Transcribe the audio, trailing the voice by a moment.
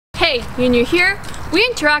Hey, you new here? We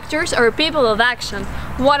interactors are people of action.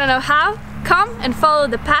 Wanna know how? Come and follow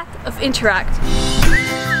the path of interact.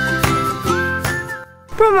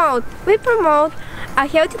 We promote a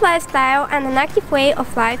healthy lifestyle and an active way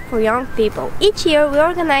of life for young people. Each year we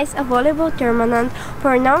organize a volleyball tournament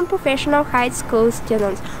for non-professional high school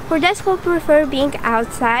students. For those who prefer being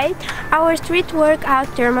outside, our street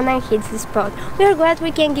workout tournament hits the spot. We are glad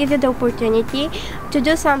we can give you the opportunity to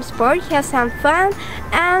do some sport, have some fun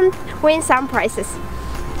and win some prizes.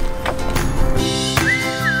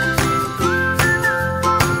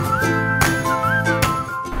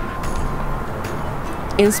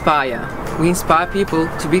 Inspire. We inspire people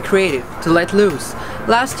to be creative, to let loose.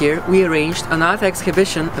 Last year we arranged an art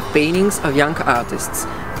exhibition of paintings of young artists.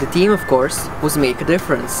 The theme, of course, was Make a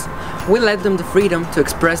Difference. We let them the freedom to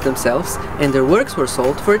express themselves and their works were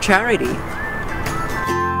sold for a charity.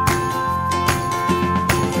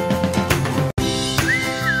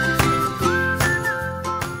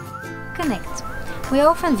 Connect. We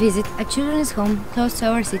often visit a children's home close to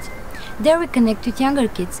our city. There we connect with younger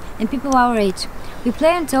kids and people our age. We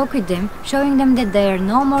play and talk with them, showing them that they are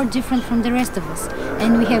no more different from the rest of us,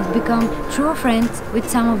 and we have become true friends with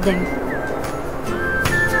some of them.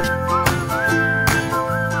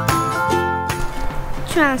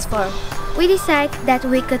 Transform. We decided that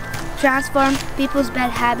we could transform people's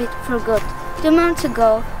bad habits for good. 2 months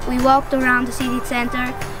ago, we walked around the city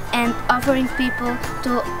center and offering people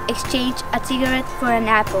to exchange a cigarette for an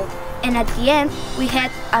apple. And at the end, we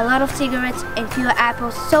had a lot of cigarettes and few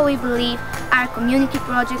apples, so we believe our community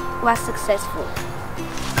project was successful.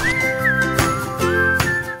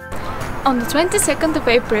 On the 22nd of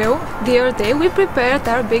April, the other day, we prepared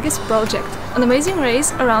our biggest project, an amazing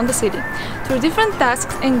race around the city. Through different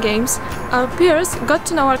tasks and games, our peers got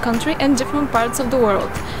to know our country and different parts of the world.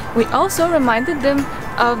 We also reminded them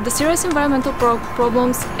of the serious environmental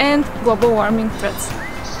problems and global warming threats.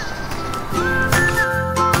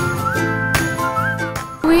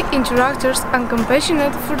 We interactors are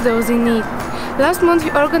compassionate for those in need. Last month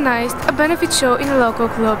we organized a benefit show in a local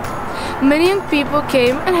club. Many young people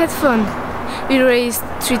came and had fun. We raised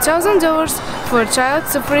 $3,000 for a child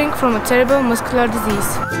suffering from a terrible muscular disease.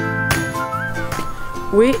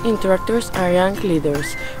 We interactors are young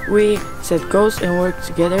leaders. We set goals and work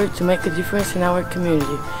together to make a difference in our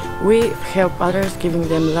community. We help others, giving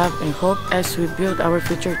them love and hope as we build our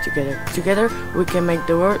future together. Together we can make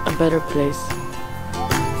the world a better place.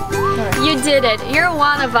 You did it! You're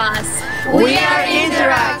one of us! We are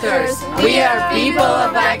interactors! We are people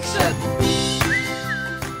of action!